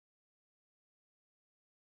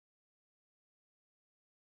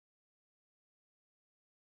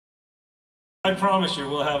I promise you,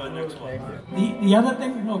 we'll have it next month. The other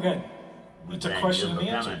thing, oh good. It's a question and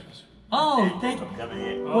answer. Oh, thank you.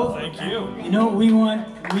 Well, thank you. You know, we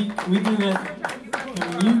do this.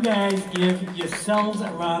 Can you guys give yourselves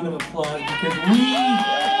a round of applause because we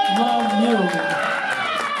love you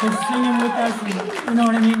for singing with us, and, you know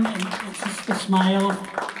what I mean? And it's just a smile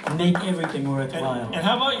make everything worthwhile. And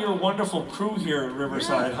how about your wonderful crew here at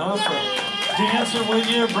Riverside, huh? So dancing with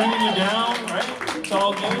you, bringing you down, right? It's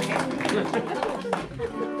all good.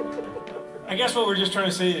 I guess what we're just trying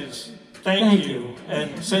to say is thank you.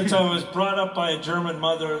 And since I was brought up by a German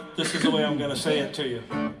mother, this is the way I'm going to say it to you.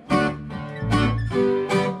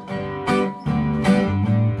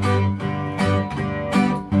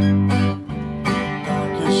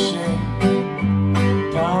 Danke schön,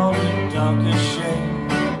 darling, danke schön.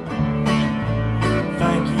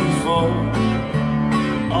 Thank you for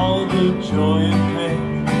all the joy and pain.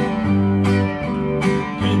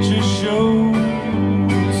 Picture show,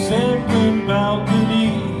 second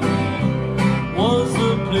balcony was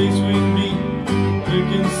the place we'd meet. You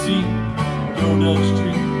can see Donut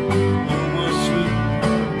Street, you were sweet.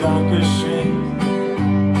 Danke schön,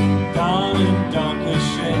 darling, danke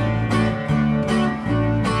schön.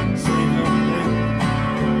 Say the thing,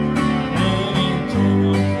 anything a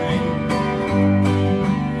thing.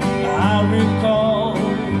 I recall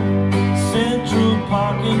Central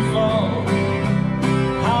Park and Fall,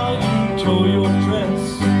 how you tore your dress,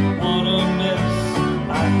 what a mess.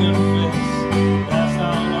 I confess, that's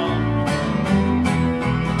not all.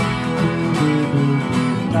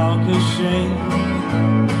 Danke schön,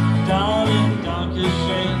 darling, danke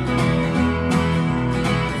schön.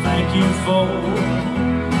 Thank you for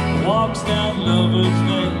walks down Lover's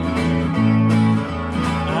Lane.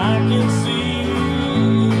 I can see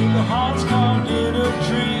the hearts carved in a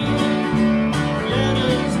tree,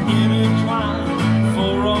 letters intertwined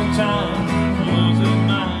for all time, yours and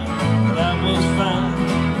mine. That was fine.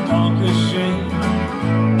 Danke schön,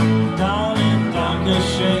 darling, danke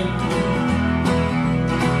schön.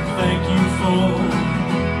 Thank you for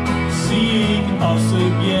seeing us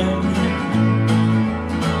again.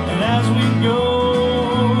 And as we go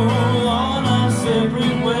on our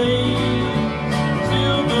separate ways,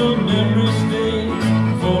 still the memories stay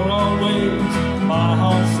for always. My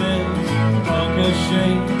heart says, danke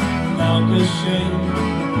schön, danke schön,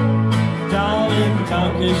 darling,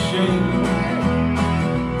 danke schön,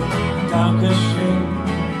 danke schön,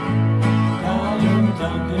 darling,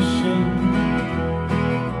 danke schön,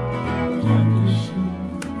 danke schön.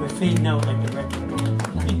 We're fading out like the